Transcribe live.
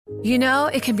You know,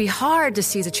 it can be hard to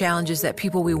see the challenges that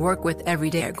people we work with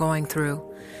every day are going through.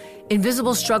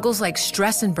 Invisible struggles like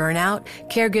stress and burnout,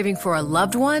 caregiving for a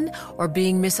loved one, or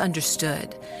being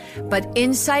misunderstood. But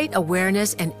insight,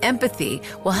 awareness, and empathy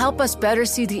will help us better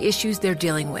see the issues they're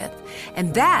dealing with.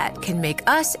 And that can make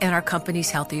us and our companies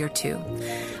healthier too.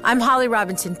 I'm Holly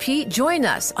Robinson Peete. Join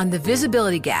us on The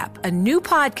Visibility Gap, a new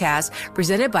podcast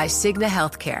presented by Cigna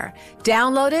Healthcare.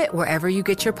 Download it wherever you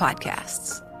get your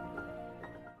podcasts.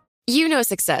 You know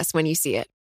success when you see it.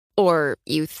 Or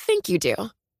you think you do.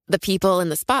 The people in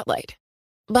the spotlight.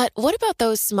 But what about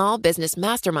those small business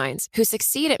masterminds who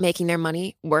succeed at making their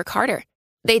money work harder?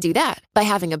 They do that by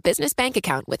having a business bank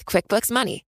account with QuickBooks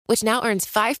Money, which now earns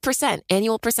 5%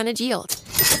 annual percentage yield.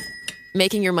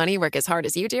 Making your money work as hard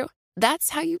as you do?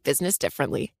 That's how you business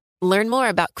differently. Learn more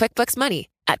about QuickBooks Money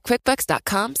at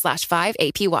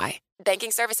quickbooks.com/5APY.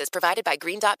 Banking services provided by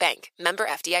Green Dot Bank. Member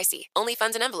FDIC. Only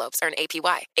funds and envelopes earn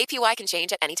APY. APY can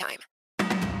change at any time.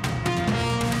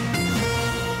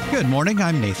 Good morning,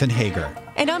 I'm Nathan Hager.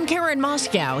 And I'm Karen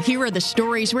Moscow. Here are the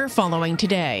stories we're following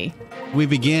today. We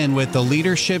begin with the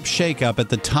leadership shakeup at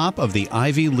the top of the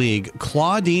Ivy League.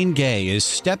 Claudine Gay is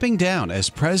stepping down as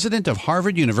president of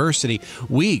Harvard University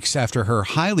weeks after her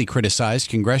highly criticized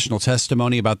congressional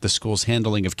testimony about the school's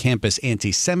handling of campus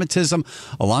anti-Semitism,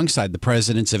 alongside the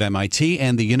presidents of MIT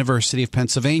and the University of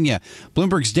Pennsylvania.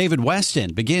 Bloomberg's David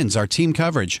Weston begins our team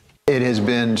coverage. It has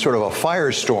been sort of a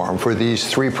firestorm for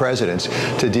these three presidents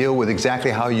to deal with exactly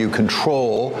how you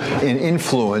control and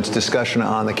influence discussion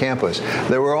on the campus.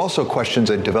 There were also questions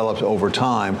that developed over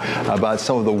time about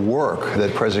some of the work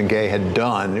that President Gay had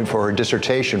done for her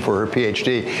dissertation, for her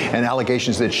PhD, and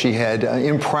allegations that she had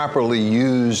improperly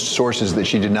used sources that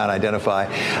she did not identify.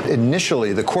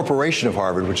 Initially, the corporation of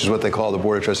Harvard, which is what they call the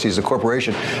Board of Trustees, the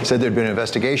corporation, said there'd been an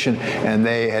investigation and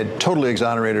they had totally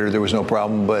exonerated her. There was no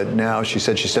problem. But now she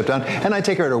said she stepped down. And I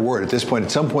take her at her word. At this point,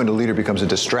 at some point, a leader becomes a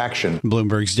distraction.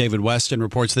 Bloomberg's David Weston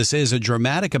reports this is a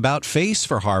dramatic about-face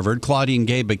for Harvard. Claudine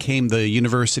Gay became the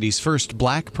university's first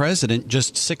black president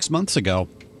just 6 months ago.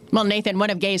 Well, Nathan, one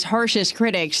of Gay's harshest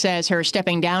critics says her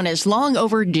stepping down is long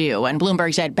overdue, and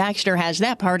Bloomberg's Ed Baxter has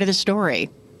that part of the story.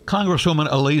 Congresswoman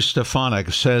Elise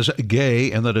Stefanik says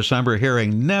Gay, in the December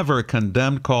hearing, never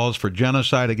condemned calls for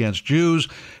genocide against Jews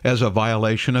as a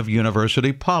violation of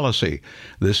university policy.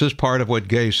 This is part of what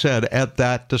Gay said at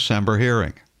that December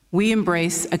hearing. We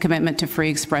embrace a commitment to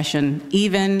free expression,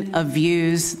 even of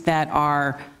views that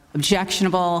are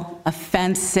objectionable,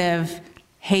 offensive,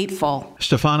 hateful.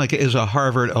 Stefanik is a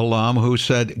Harvard alum who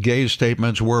said Gay's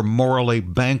statements were morally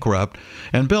bankrupt.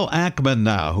 And Bill Ackman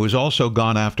now, who's also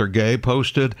gone after Gay,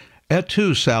 posted, "Et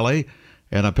tu, Sally?"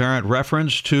 an apparent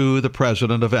reference to the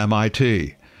president of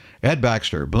MIT. Ed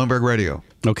Baxter, Bloomberg Radio.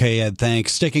 Okay, Ed,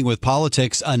 thanks. Sticking with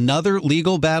politics, another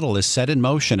legal battle is set in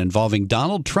motion involving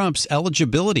Donald Trump's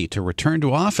eligibility to return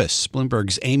to office.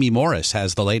 Bloomberg's Amy Morris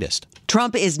has the latest.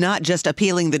 Trump is not just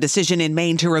appealing the decision in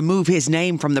Maine to remove his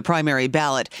name from the primary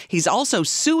ballot. He's also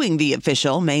suing the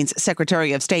official, Maine's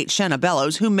Secretary of State Shanna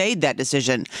Bellows, who made that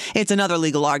decision. It's another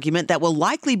legal argument that will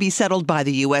likely be settled by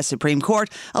the U.S. Supreme Court,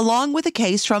 along with a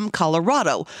case from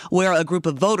Colorado, where a group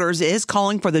of voters is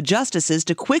calling for the justices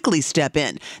to quickly step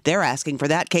in. They're asking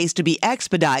for that case to be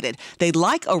expedited. They'd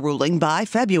like a ruling by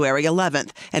February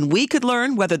 11th, and we could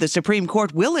learn whether the Supreme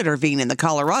Court will intervene in the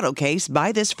Colorado case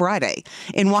by this Friday.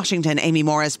 In Washington, Amy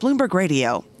Morris, Bloomberg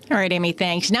Radio. All right, Amy,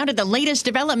 thanks. Now to the latest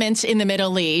developments in the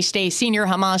Middle East. A senior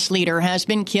Hamas leader has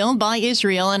been killed by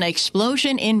Israel in an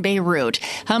explosion in Beirut.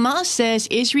 Hamas says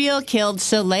Israel killed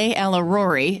Saleh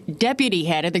al-Arori, deputy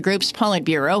head of the group's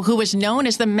Politburo, who was known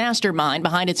as the mastermind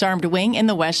behind its armed wing in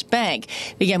the West Bank.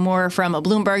 We get more from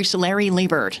Bloomberg's Larry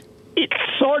Liebert. It's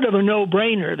sort of a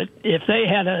no-brainer that if they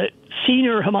had a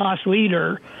senior Hamas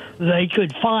leader, they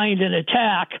could find an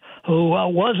attack who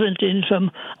wasn't in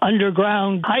some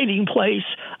underground hiding place,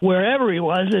 wherever he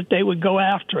was, that they would go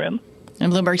after him.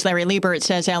 And Bloomberg's Larry Liebert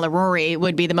says al-Arori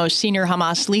would be the most senior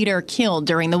Hamas leader killed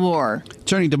during the war.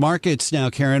 Turning to markets now,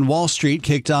 Karen. Wall Street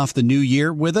kicked off the new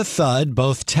year with a thud.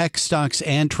 Both tech stocks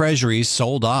and treasuries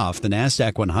sold off. The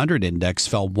NASDAQ 100 index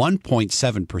fell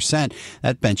 1.7%.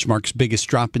 That benchmark's biggest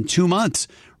drop in 2 months.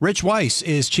 Rich Weiss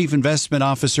is Chief Investment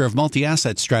Officer of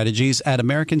Multi-Asset Strategies at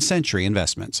American Century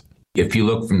Investments. If you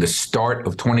look from the start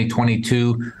of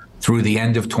 2022 through the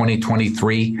end of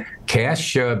 2023,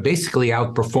 cash basically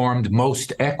outperformed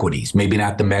most equities, maybe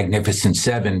not the Magnificent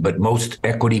Seven, but most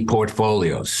equity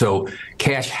portfolios. So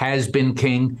cash has been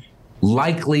king,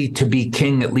 likely to be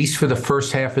king at least for the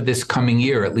first half of this coming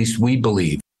year, at least we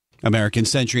believe. American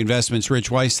Century Investments'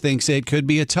 Rich Weiss thinks it could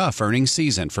be a tough earnings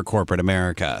season for corporate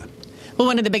America. Well,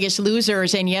 one of the biggest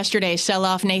losers in yesterday's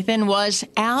sell-off, Nathan, was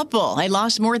Apple. It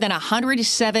lost more than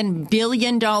 $107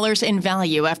 billion in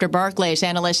value after Barclays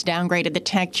analysts downgraded the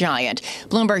tech giant.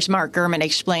 Bloomberg's Mark Gurman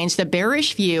explains the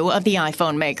bearish view of the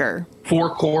iPhone maker.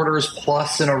 4 quarters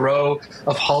plus in a row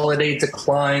of holiday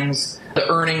declines. The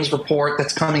earnings report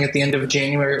that's coming at the end of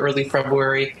January, early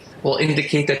February, will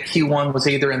indicate that Q1 was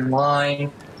either in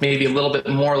line, maybe a little bit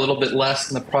more, a little bit less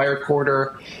than the prior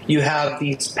quarter. You have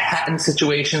these patent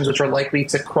situations which are likely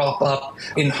to crop up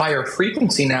in higher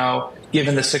frequency now,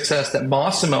 given the success that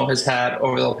Massimo has had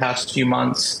over the past few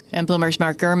months. And Bloomberg's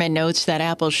Mark Gurman notes that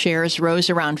Apple shares rose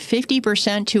around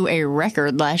 50% to a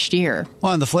record last year.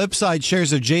 On the flip side,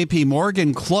 shares of J.P.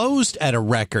 Morgan closed at a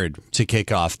record to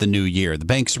kick off the new year. The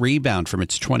bank's rebound from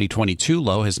its 2022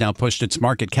 low has now pushed its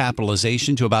market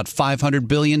capitalization to about $500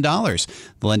 billion. The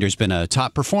lender's been a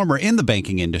top performer in the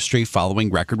banking industry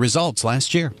following record results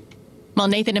last year. Well,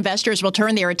 Nathan, investors will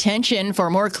turn their attention for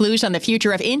more clues on the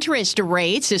future of interest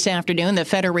rates. This afternoon, the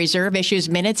Federal Reserve issues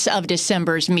minutes of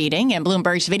December's meeting, and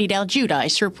Bloomberg's Vinny Del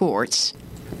Giudice reports.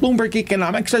 Bloomberg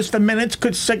Economics says the minutes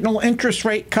could signal interest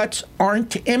rate cuts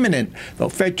aren't imminent, though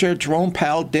Fed Chair Jerome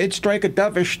Powell did strike a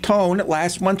dovish tone at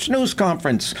last month's news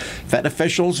conference. Fed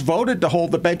officials voted to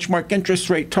hold the benchmark interest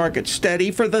rate target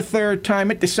steady for the third time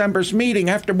at December's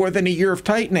meeting after more than a year of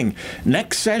tightening.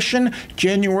 Next session,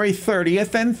 January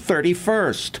 30th and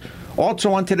 31st.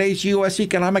 Also on today's U.S.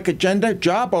 economic agenda,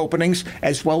 job openings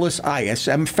as well as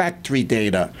ISM factory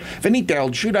data. Vinny Del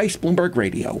Giudice, Bloomberg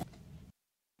Radio.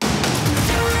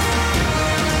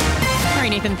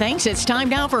 Nathan, thanks. It's time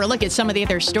now for a look at some of the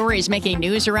other stories making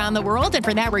news around the world. And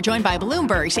for that, we're joined by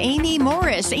Bloomberg's Amy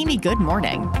Morris. Amy, good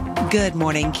morning. Good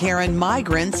morning, Karen.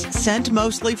 Migrants, sent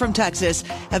mostly from Texas,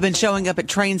 have been showing up at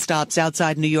train stops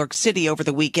outside New York City over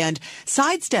the weekend,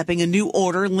 sidestepping a new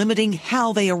order limiting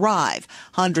how they arrive.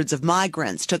 Hundreds of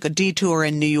migrants took a detour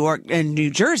in New York and New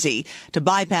Jersey to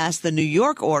bypass the New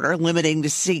York order limiting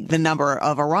the number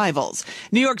of arrivals.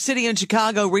 New York City and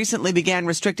Chicago recently began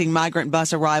restricting migrant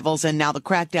bus arrivals, and now the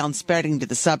crackdown spreading to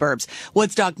the suburbs.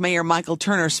 Woodstock Mayor Michael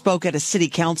Turner spoke at a city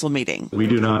council meeting. We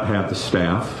do not have the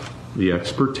staff, the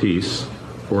expertise,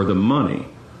 or the money.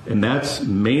 And that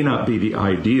may not be the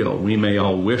ideal. We may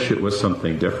all wish it was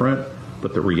something different,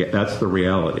 but that's the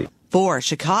reality. For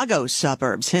Chicago's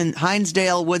suburbs,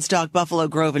 Hinesdale, Woodstock, Buffalo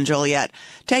Grove, and Joliet,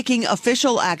 taking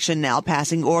official action now,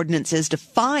 passing ordinances to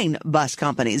fine bus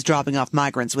companies dropping off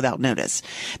migrants without notice.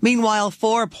 Meanwhile,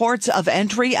 4 ports of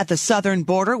entry at the southern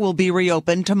border will be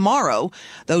reopened tomorrow.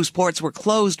 Those ports were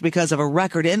closed because of a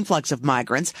record influx of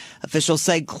migrants. Officials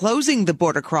say closing the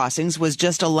border crossings was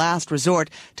just a last resort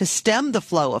to stem the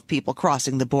flow of people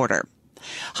crossing the border.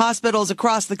 Hospitals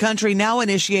across the country now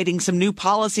initiating some new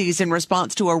policies in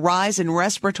response to a rise in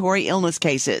respiratory illness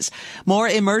cases. More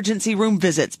emergency room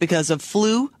visits because of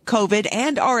flu, COVID,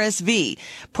 and RSV,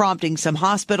 prompting some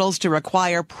hospitals to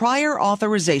require prior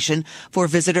authorization for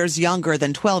visitors younger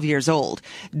than 12 years old.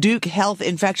 Duke Health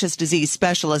infectious disease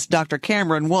specialist Dr.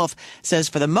 Cameron Wolf says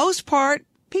for the most part,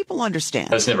 people understand.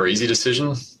 That's never an easy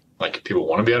decision. Like, people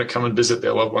want to be able to come and visit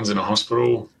their loved ones in a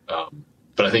hospital.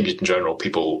 But I think in general,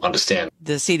 people understand.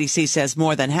 The CDC says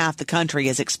more than half the country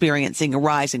is experiencing a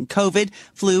rise in COVID,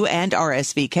 flu, and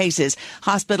RSV cases.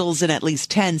 Hospitals in at least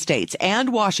 10 states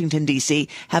and Washington, D.C.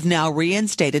 have now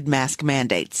reinstated mask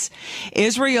mandates.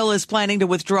 Israel is planning to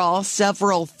withdraw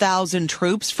several thousand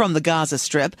troops from the Gaza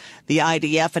Strip. The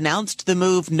IDF announced the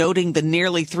move, noting the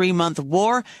nearly 3-month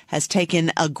war has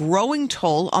taken a growing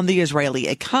toll on the Israeli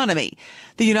economy.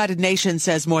 The United Nations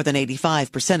says more than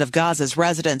 85% of Gaza's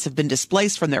residents have been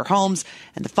displaced from their homes,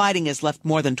 and the fighting has left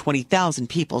more than 20,000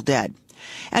 people dead.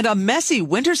 And a messy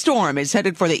winter storm is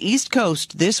headed for the East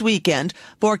Coast this weekend.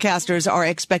 Forecasters are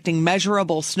expecting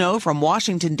measurable snow from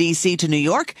Washington, D.C. to New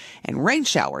York and rain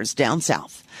showers down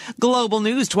south. Global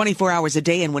news 24 hours a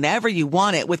day and whenever you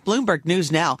want it with Bloomberg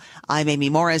News Now. I'm Amy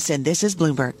Morris, and this is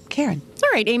Bloomberg. Karen. All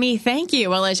right, Amy, thank you.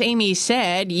 Well, as Amy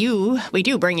said, we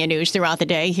do bring you news throughout the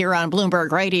day here on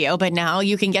Bloomberg Radio, but now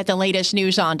you can get the latest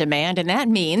news on demand, and that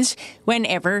means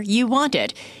whenever you want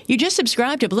it. You just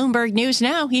subscribe to Bloomberg News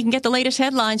Now. You can get the latest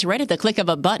headlines right at the click of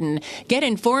a button. Get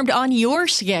informed on your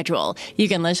schedule. You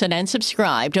can listen and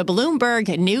subscribe to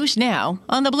Bloomberg News Now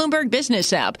on the Bloomberg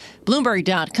Business app,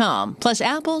 Bloomberg.com, plus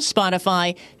Apple,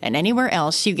 Spotify, and anywhere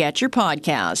else you get your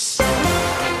podcasts.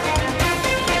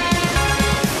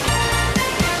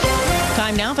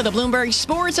 Time now for the Bloomberg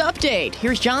Sports Update.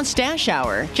 Here's John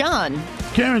Stashower. John.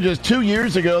 Karen, just 2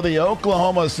 years ago, the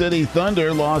Oklahoma City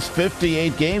Thunder lost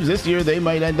 58 games. This year, they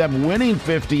might end up winning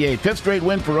 58. Fifth straight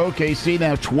win for OKC,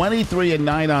 now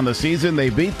 23-9 on the season. They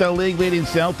beat the league-leading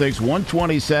Celtics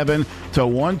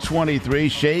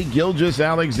 127-123. Shai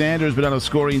Gilgeous-Alexander's been on a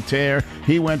scoring tear.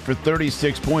 He went for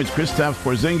 36 points. Kristaps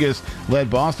Porzingis led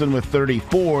Boston with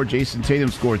 34. Jason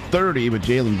Tatum scored 30, but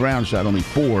Jaylen Brown shot only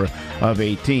 4 of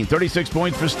 18. 36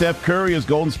 points for Steph Curry as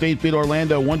Golden State beat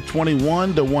Orlando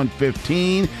 121-115.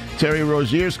 Terry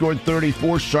Rozier scored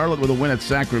 34. Charlotte with a win at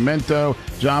Sacramento.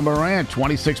 Ja Morant,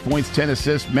 26 points, 10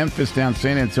 assists. Memphis down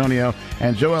San Antonio.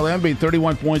 And Joel Embiid,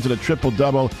 31 points and a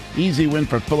triple-double. Easy win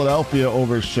for Philadelphia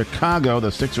over Chicago.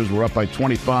 The Sixers were up by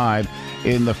 25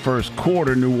 in the first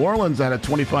quarter. New Orleans had a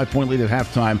 25-point lead at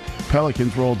halftime.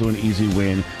 Pelicans rolled to an easy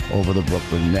win over the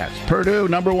Brooklyn Nets. Purdue,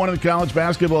 number one in college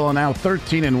basketball, and now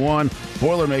 13-1.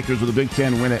 Boilermakers with a Big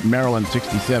Ten win at Maryland,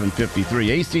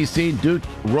 67-53. ACC, Duke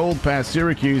rolled past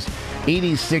Syracuse,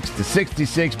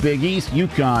 86-66. Big East,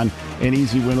 UConn, an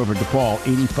easy win over DePaul,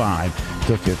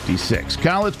 85-56.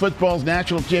 College football's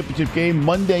national championship game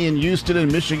Monday in Houston,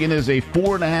 and Michigan is a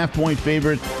 4.5-point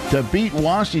favorite to beat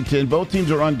Washington. Both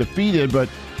teams are undefeated, but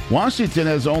Washington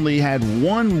has only had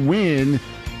one win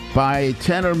by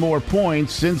 10 or more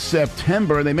points since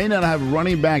September. They may not have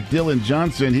running back Dylan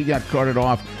Johnson. He got carted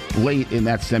off late in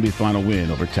that semifinal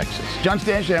win over Texas. John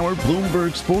Stashauer,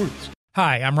 Bloomberg Sports.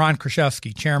 Hi, I'm Ron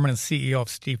Kraszewski, Chairman and CEO of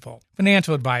Stifel.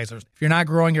 Financial advisors. If you're not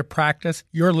growing your practice,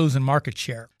 you're losing market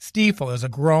share. Stifel is a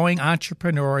growing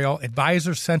entrepreneurial,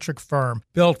 advisor-centric firm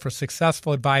built for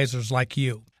successful advisors like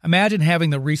you. Imagine having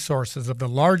the resources of the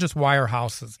largest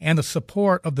wirehouses and the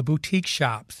support of the boutique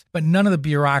shops, but none of the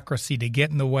bureaucracy to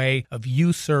get in the way of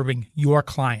you serving your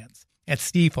clients. At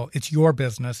Stifel, it's your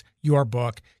business, your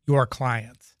book, your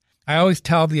clients. I always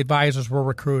tell the advisors we're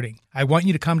recruiting, I want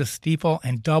you to come to Stifel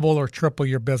and double or triple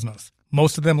your business.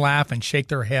 Most of them laugh and shake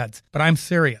their heads, but I'm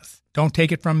serious. Don't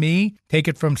take it from me. Take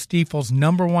it from Stifel's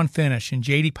 #1 finish in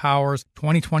J.D. Power's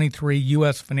 2023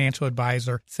 U.S. Financial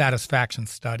Advisor Satisfaction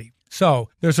Study. So,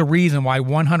 there's a reason why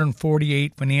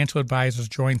 148 financial advisors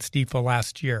joined Stifel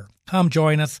last year. Come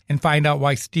join us and find out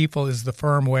why Stifel is the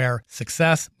firm where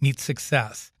success meets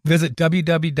success. Visit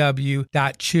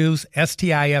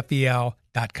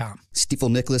www.choosestifel.com. Stifel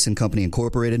Nicholas and Company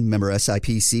Incorporated, member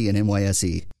SIPC and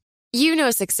NYSE. You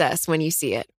know success when you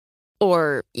see it.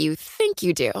 Or you think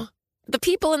you do. The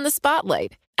people in the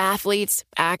spotlight. Athletes,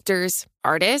 actors,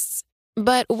 artists.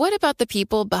 But what about the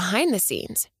people behind the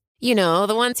scenes? You know,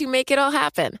 the ones who make it all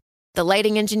happen. The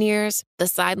lighting engineers, the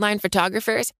sideline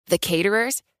photographers, the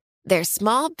caterers. They're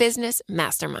small business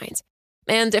masterminds.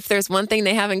 And if there's one thing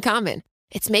they have in common,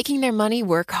 it's making their money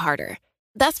work harder.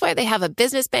 That's why they have a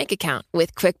business bank account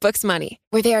with QuickBooks Money,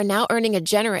 where they are now earning a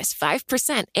generous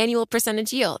 5% annual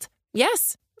percentage yield.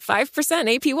 Yes, 5%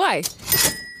 APY.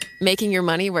 Making your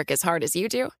money work as hard as you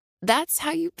do? That's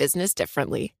how you business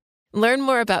differently. Learn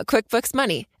more about QuickBooks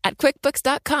Money at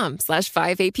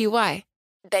quickbooks.com/5APY.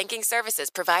 Banking services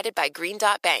provided by Green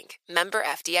Dot Bank, member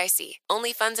FDIC.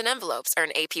 Only funds and envelopes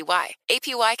earn APY.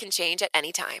 APY can change at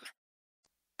any time.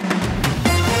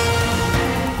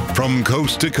 From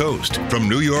coast to coast, from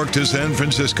New York to San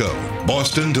Francisco,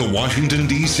 Boston to Washington,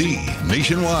 D.C.,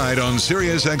 nationwide on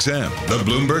SiriusXM, the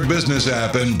Bloomberg Business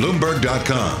app, and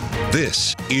Bloomberg.com.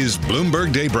 This is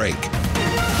Bloomberg Daybreak.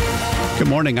 Good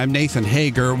morning. I'm Nathan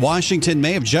Hager. Washington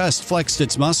may have just flexed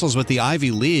its muscles with the Ivy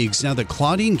Leagues now that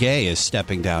Claudine Gay is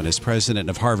stepping down as president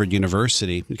of Harvard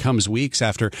University. It comes weeks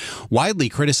after widely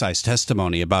criticized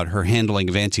testimony about her handling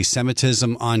of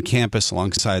anti-Semitism on campus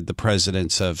alongside the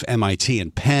presidents of MIT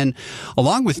and Penn,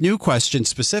 along with new questions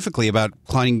specifically about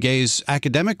Claudine Gay's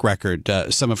academic record,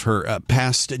 some of her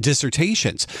past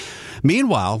dissertations.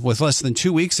 Meanwhile, with less than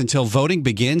 2 weeks until voting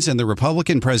begins in the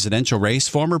Republican presidential race,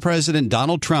 former President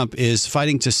Donald Trump is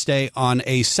fighting to stay on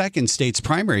a second state's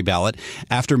primary ballot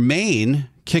after Maine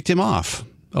kicked him off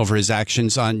over his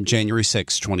actions on January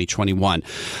 6, 2021.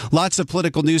 Lots of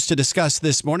political news to discuss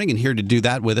this morning, and here to do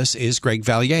that with us is Greg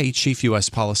Valliere, Chief U.S.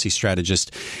 Policy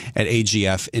Strategist at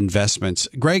AGF Investments.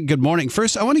 Greg, good morning.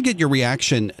 First, I want to get your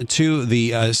reaction to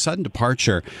the sudden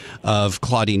departure of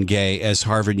Claudine Gay as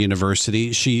Harvard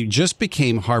University. She just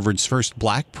became Harvard's first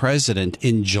black president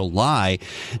in July.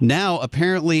 Now,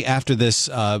 apparently, after this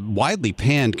widely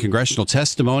panned congressional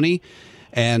testimony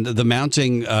and the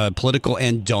mounting political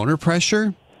and donor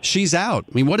pressure, she's out.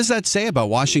 I mean, what does that say about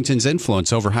Washington's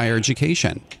influence over higher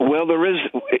education? Well, there is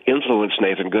influence,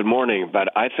 Nathan. Good morning. But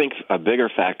I think a bigger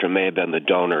factor may have been the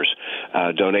donors.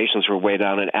 Donations were way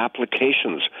down, and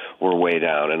applications were way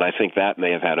down, and I think that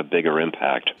may have had a bigger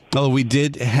impact. Well, we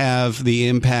did have the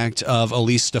impact of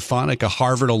Elise Stefanik, a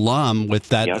Harvard alum, with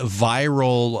that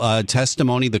viral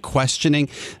testimony, the questioning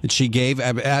that she gave,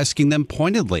 asking them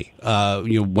pointedly,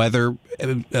 whether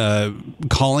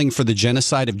calling for the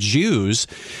genocide of Jews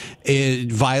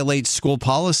violates school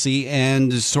policy,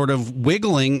 and sort of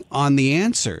wiggling on the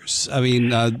answers. I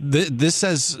mean, this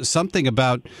says something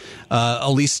about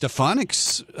Elise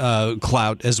Stefanik's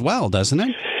clout as well, doesn't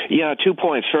it? Yeah, 2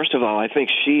 points. First of all, I think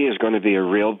she is going to be a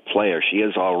real player. She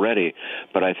is already,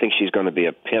 but I think she's going to be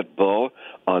a pit bull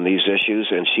on these issues,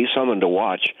 and she's someone to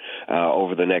watch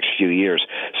over the next few years.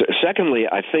 So, secondly,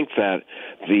 I think that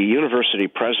the university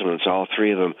presidents, all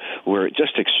three of them, were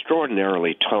just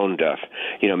extraordinarily tone deaf.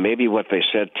 Maybe what they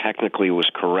said technically was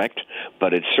correct,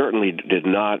 but it certainly did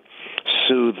not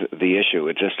soothe the issue.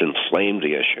 It just inflamed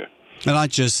the issue. Not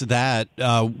just that,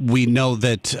 we know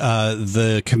that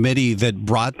the committee that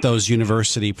brought those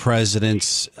university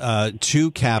presidents to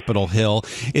Capitol Hill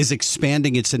is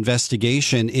expanding its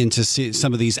investigation into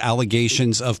some of these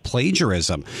allegations of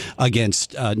plagiarism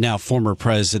against now former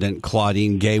President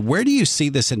Claudine Gay. Where do you see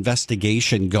this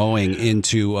investigation going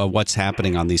into what's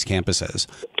happening on these campuses?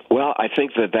 Well, I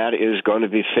think that is going to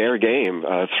be fair game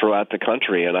throughout the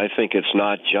country, and I think it's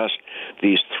not just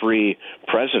these three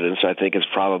presidents. I think it's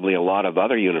probably a lot of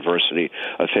other university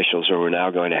officials who are now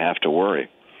going to have to worry.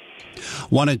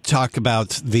 Want to talk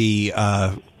about the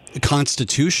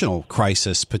constitutional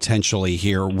crisis potentially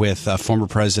here with former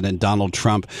President Donald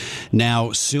Trump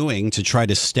now suing to try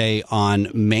to stay on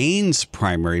Maine's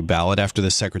primary ballot after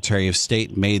the Secretary of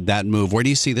State made that move. Where do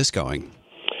you see this going?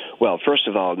 Well, first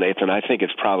of all, Nathan, I think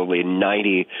it's probably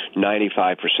 95%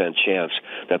 chance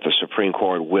that the Supreme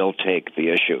Court will take the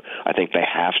issue. I think they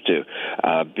have to.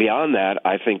 Beyond that,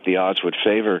 I think the odds would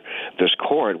favor this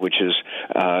court, which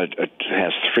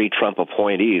has three Trump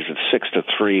appointees. It's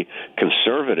 6-3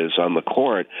 conservatives on the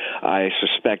court. I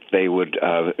suspect they would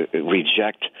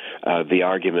reject the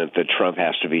argument that Trump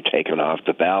has to be taken off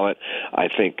the ballot. I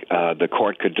think the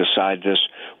court could decide this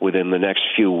within the next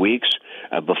few weeks.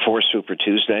 Before Super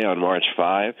Tuesday on March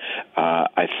 5,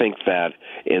 I think that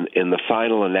in the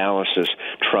final analysis,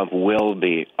 Trump will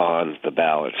be on the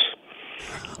ballots.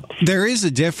 There is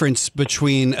a difference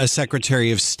between a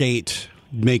Secretary of State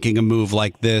making a move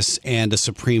like this and a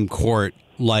Supreme Court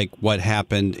like what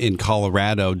happened in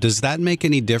Colorado. Does that make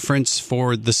any difference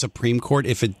for the Supreme Court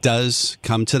if it does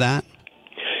come to that?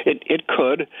 It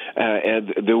could,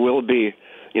 and there will be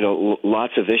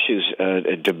lots of issues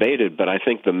debated, but I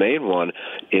think the main one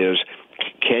is,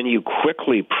 can you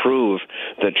quickly prove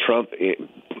that Trump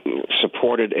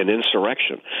supported an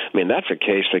insurrection? I mean, that's a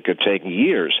case that could take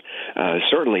years,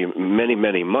 certainly many,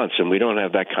 many months, and we don't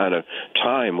have that kind of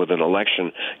time with an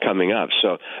election coming up.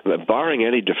 So barring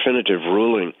any definitive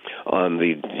ruling on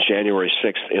the January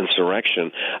 6th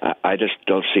insurrection, I just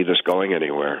don't see this going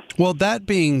anywhere. Well, that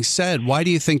being said, why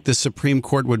do you think the Supreme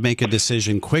Court would make a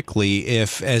decision quickly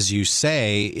if, as you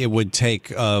say, it would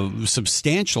take a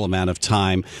substantial amount of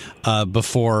time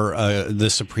before the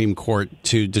Supreme Court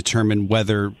to determine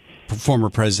whether former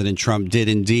President Trump did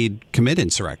indeed commit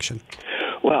insurrection?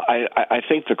 Well, I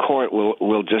think the court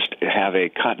will just have a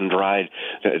cut and dried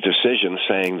decision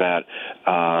saying that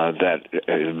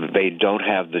they don't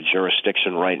have the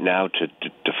jurisdiction right now to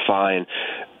define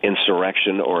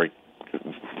insurrection or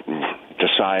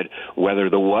decide whether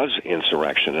there was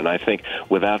insurrection. And I think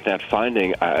without that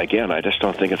finding, again, I just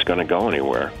don't think it's going to go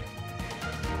anywhere.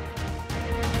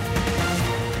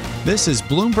 This is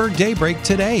Bloomberg Daybreak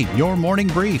Today, your morning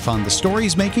brief on the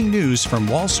stories making news from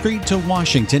Wall Street to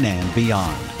Washington and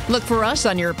beyond. Look for us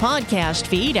on your podcast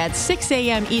feed at 6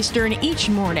 a.m. Eastern each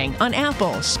morning on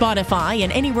Apple, Spotify,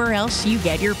 and anywhere else you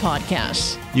get your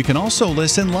podcasts. You can also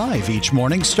listen live each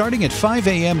morning starting at 5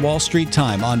 a.m. Wall Street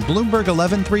time on Bloomberg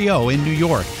 1130 in New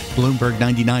York, Bloomberg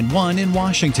 99.1 in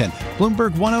Washington,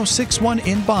 Bloomberg 106.1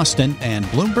 in Boston, and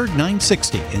Bloomberg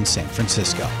 960 in San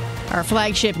Francisco. Our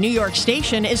flagship New York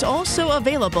station is also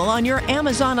available on your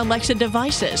Amazon Alexa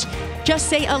devices. Just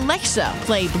say, Alexa,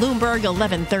 play Bloomberg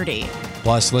 1130.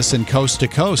 Plus, listen coast to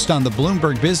coast on the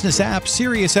Bloomberg Business app,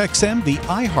 SiriusXM, the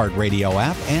iHeartRadio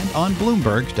app, and on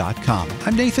Bloomberg.com.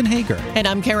 I'm Nathan Hager. And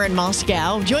I'm Karen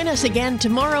Moscow. Join us again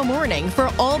tomorrow morning for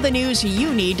all the news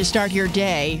you need to start your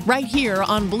day right here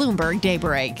on Bloomberg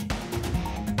Daybreak.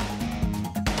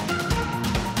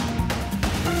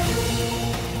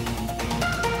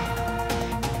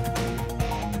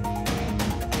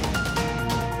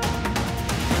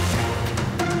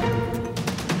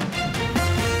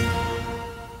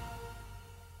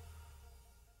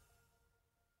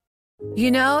 You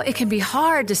know, it can be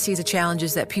hard to see the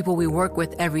challenges that people we work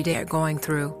with every day are going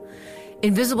through.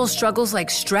 Invisible struggles like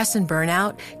stress and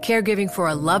burnout, caregiving for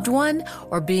a loved one,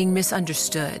 or being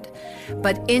misunderstood.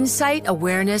 But insight,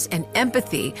 awareness, and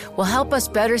empathy will help us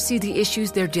better see the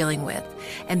issues they're dealing with.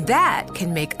 And that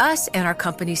can make us and our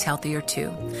companies healthier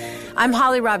too. I'm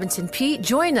Holly Robinson Peete.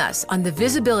 Join us on The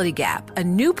Visibility Gap, a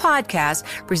new podcast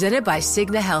presented by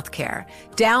Cigna Healthcare.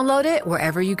 Download it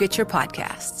wherever you get your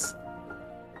podcasts.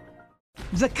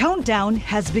 The countdown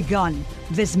has begun.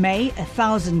 This May,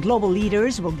 1,000 global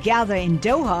leaders will gather in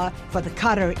Doha for the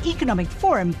Qatar Economic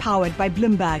Forum powered by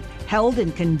Bloomberg, held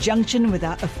in conjunction with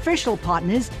our official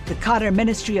partners, the Qatar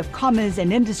Ministry of Commerce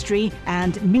and Industry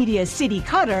and Media City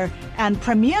Qatar, and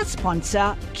premier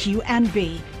sponsor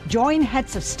QNB. Join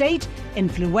heads of state,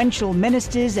 influential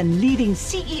ministers, and leading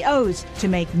CEOs to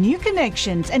make new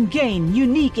connections and gain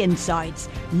unique insights.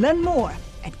 Learn more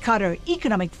at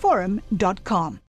QatarEconomicForum.com.